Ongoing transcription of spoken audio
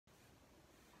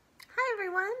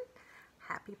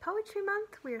Happy Poetry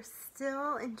Month. We are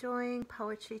still enjoying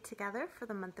poetry together for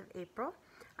the month of April.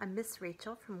 I'm Miss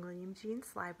Rachel from William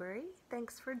Jean's Library.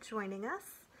 Thanks for joining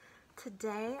us.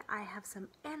 Today I have some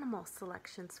animal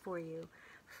selections for you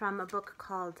from a book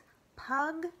called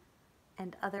Pug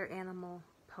and Other Animal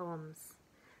Poems.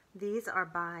 These are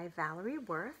by Valerie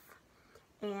Worth,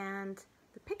 and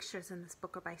the pictures in this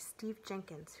book are by Steve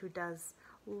Jenkins, who does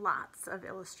lots of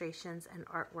illustrations and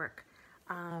artwork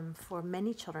for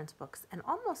many children's books, and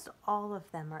almost all of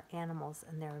them are animals,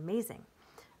 and they're amazing.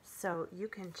 So you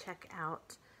can check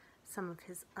out some of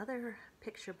his other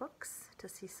picture books to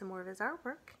see some more of his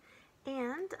artwork.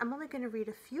 And I'm only going to read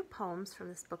a few poems from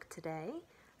this book today,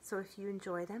 so if you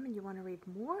enjoy them and you want to read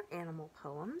more animal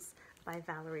poems by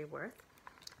Valerie Worth,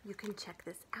 you can check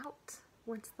this out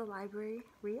once the library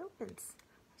reopens.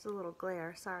 There's a little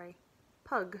glare, sorry.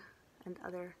 Pug and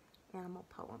Other Animal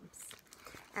Poems.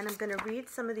 And I'm going to read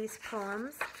some of these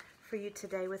poems for you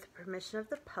today with permission of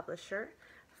the publisher,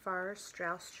 Farrar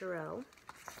Straus Giroux.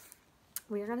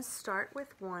 We are going to start with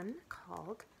one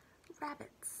called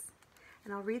Rabbits.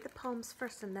 And I'll read the poems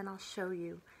first, and then I'll show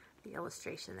you the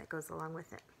illustration that goes along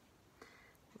with it.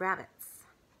 Rabbits.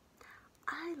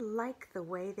 I like the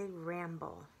way they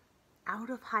ramble, out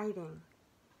of hiding,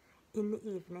 in the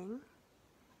evening,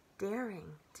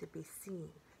 daring to be seen,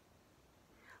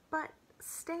 but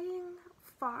staying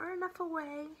far enough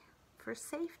away for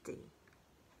safety,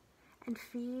 and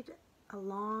feed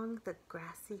along the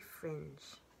grassy fringe,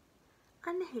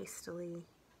 unhastily,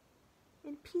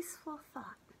 in peaceful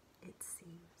thought, it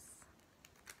seems.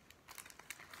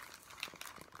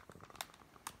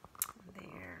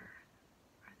 There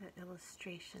are the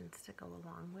illustrations to go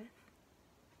along with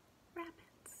rabbits.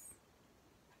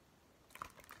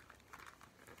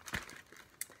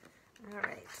 All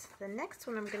right, the next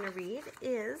one I'm going to read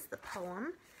is the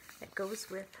poem that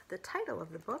goes with the title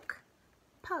of the book,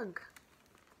 Pug.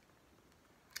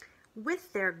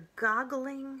 With their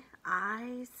goggling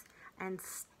eyes and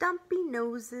stumpy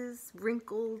noses,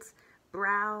 wrinkled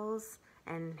brows,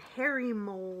 and hairy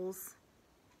moles,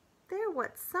 they're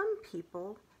what some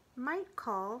people might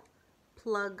call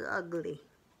plug ugly.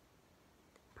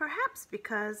 Perhaps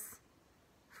because,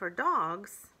 for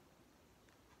dogs,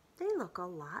 they look a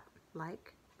lot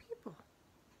like people.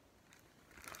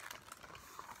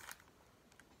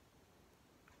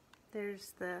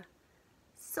 There's the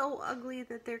so ugly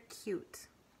that they're cute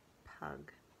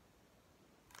pug.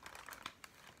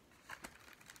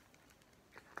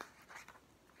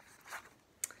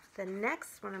 The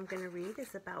next one I'm going to read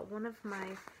is about one of my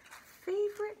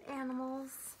favorite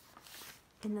animals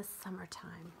in the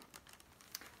summertime.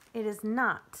 It is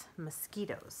not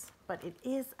mosquitoes, but it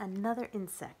is another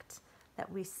insect that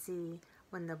we see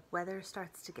when the weather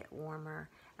starts to get warmer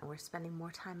and we're spending more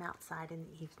time outside in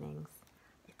the evenings.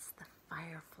 It's the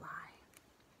firefly.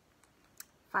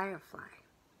 Firefly.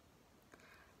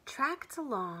 Tracked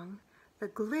along the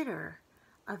glitter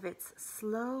of its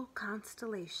slow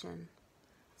constellation,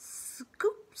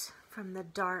 scooped from the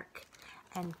dark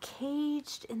and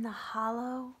caged in the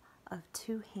hollow of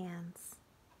two hands.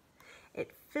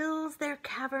 It fills their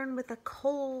cavern with a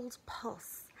cold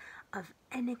pulse of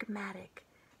enigmatic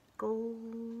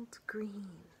gold green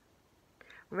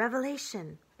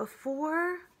revelation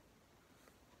before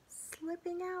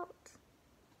slipping out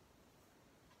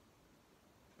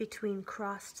between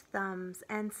crossed thumbs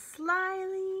and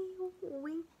slyly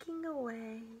winking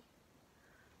away,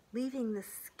 leaving the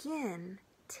skin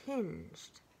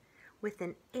tinged with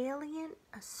an alien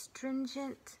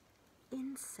astringent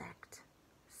insect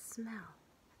smell.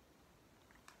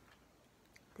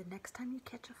 The next time you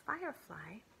catch a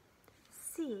firefly,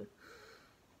 see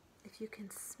if you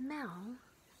can smell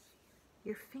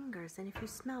your fingers, and if you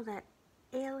smell that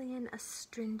alien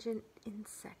astringent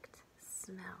insect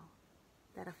smell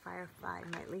that a firefly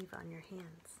might leave on your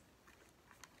hands.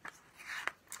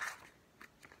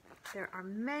 There are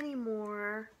many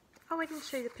more. Oh, I didn't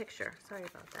show you the picture. Sorry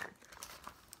about that.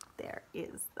 There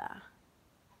is the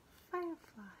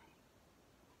firefly.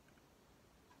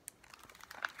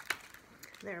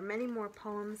 There are many more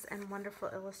poems and wonderful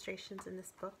illustrations in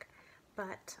this book,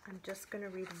 but I'm just going to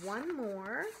read one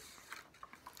more.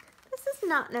 This is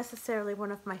not necessarily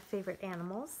one of my favorite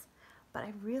animals, but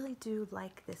I really do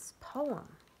like this poem,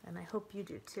 and I hope you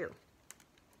do too.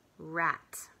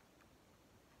 Rat.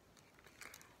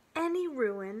 Any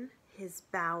ruin, his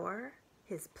bower,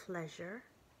 his pleasure.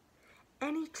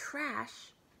 Any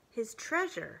trash, his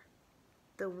treasure.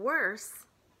 The worse,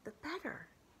 the better.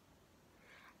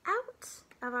 Out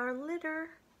of our litter,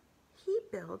 he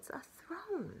builds a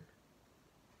throne.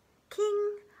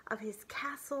 King of his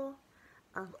castle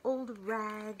of old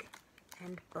rag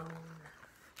and bone.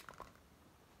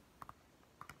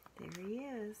 There he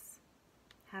is,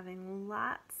 having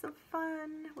lots of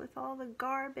fun with all the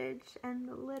garbage and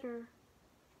the litter.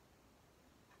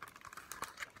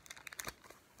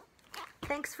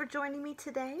 Thanks for joining me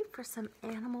today for some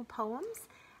animal poems.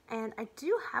 And I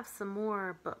do have some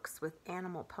more books with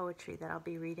animal poetry that I'll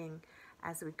be reading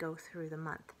as we go through the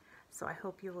month. So I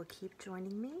hope you will keep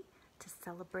joining me to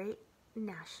celebrate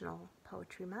National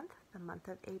Poetry Month, the month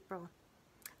of April.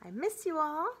 I miss you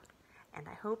all, and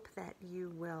I hope that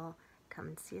you will come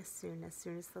and see us soon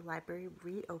as the library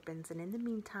reopens. And in the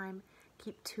meantime,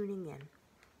 keep tuning in.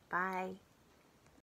 Bye.